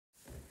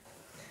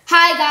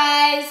Hi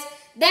guys,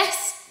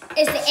 this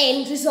is the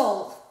end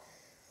result.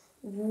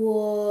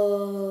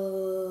 Whoa,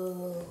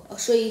 I'll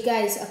show you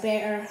guys a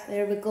better,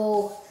 there we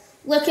go.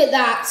 Look at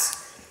that.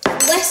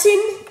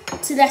 Listen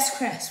to this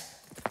crisp.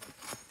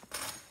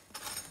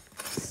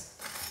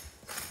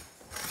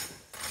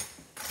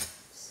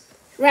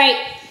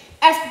 Right,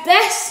 if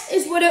this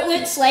is what it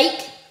looks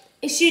like,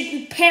 it should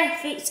be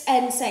perfect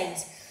in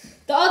size.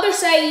 The other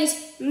side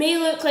may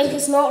look like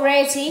it's not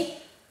ready,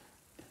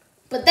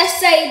 but this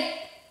side,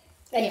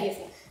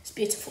 beautiful. It's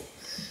beautiful.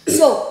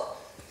 So,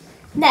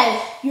 now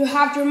you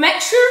have your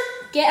mixture,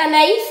 get a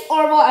knife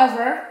or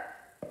whatever,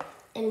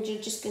 and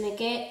you're just going to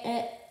get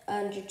it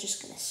and you're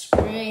just going to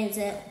spread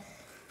it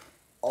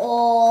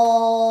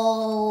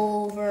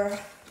all over.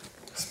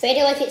 Spread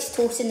it like it's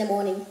toast in the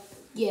morning.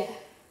 Yeah.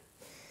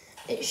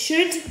 It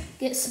should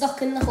get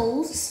stuck in the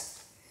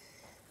holes.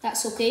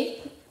 That's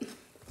okay.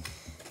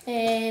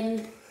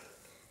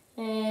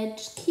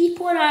 Just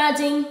keep on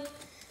adding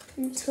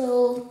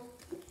until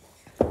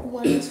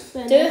one's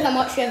finished. Do how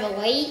much you have a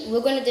light.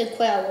 We're going to do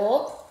quite a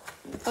lot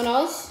on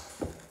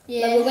us.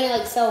 Yeah. Like we're going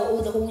to fill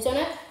all the holes on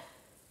it.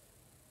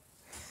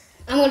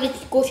 I'm going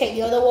to go check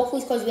the other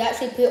waffles because we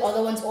actually put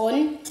other ones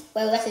on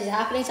while this is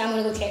happening. So I'm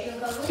going to go check them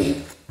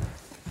probably.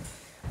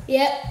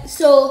 Yeah.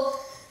 So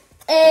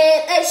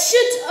it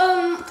should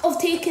have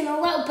taken a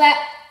little bit.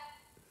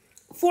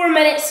 4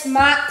 minutes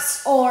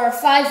max, or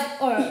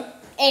 5, or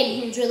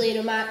anything's really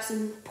the max.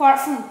 And apart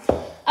from,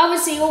 I would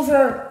say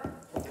over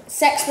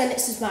 6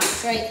 minutes is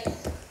max, right?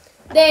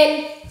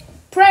 Then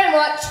pretty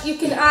much you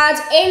can add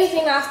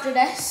anything after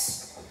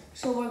this.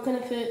 So we're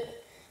gonna put.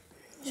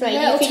 So right,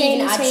 you can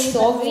even add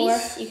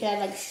strawberries. You can add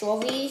like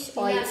strawberries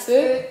or like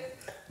fruit.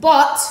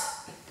 But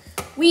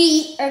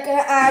we are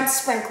gonna add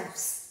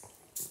sprinkles.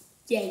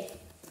 Yay!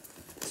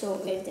 So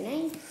here's the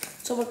knife.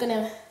 So we're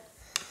gonna.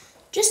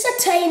 Just a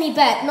tiny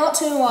bit, not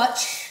too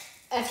much.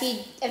 If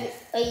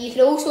you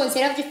could also,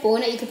 instead of just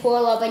pouring it, you could pour a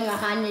little bit in your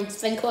hand and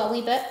sprinkle it a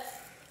wee bit.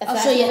 I'll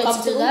show you how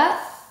to do that.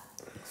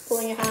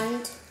 Pour in your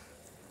hand.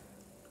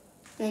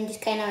 And then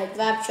just kind of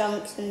grab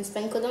chunks and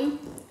sprinkle them.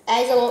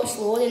 It is a lot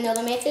slower than the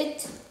other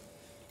method.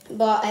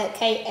 But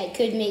it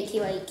could make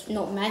you like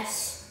not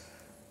miss.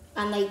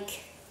 And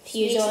like, if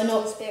you're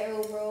not better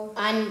overall.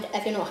 And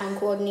if you're not hand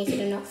coordinated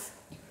enough.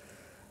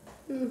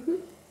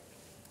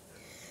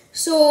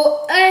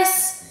 So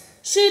this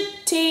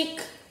should take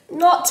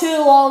not too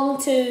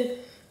long to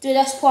do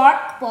this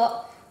part,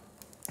 but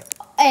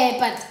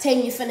by the time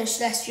you finish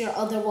this, your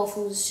other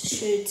waffles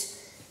should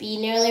be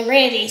nearly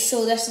ready,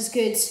 so this is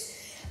good.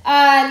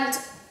 And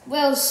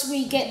whilst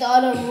we get the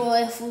other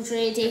waffles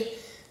ready,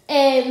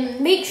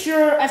 make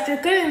sure if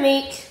you're going to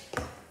make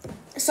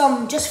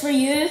some just for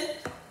you,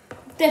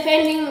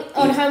 depending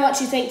on how much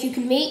you think you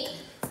can make,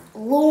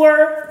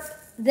 lower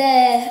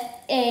the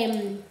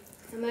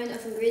amount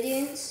of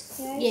ingredients.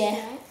 Yeah.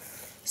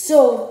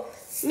 So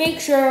make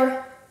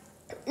sure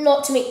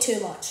not to make too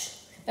much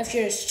if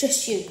it's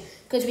just you,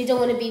 because we don't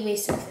want to be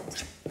wasting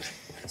food.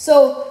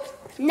 So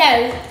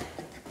now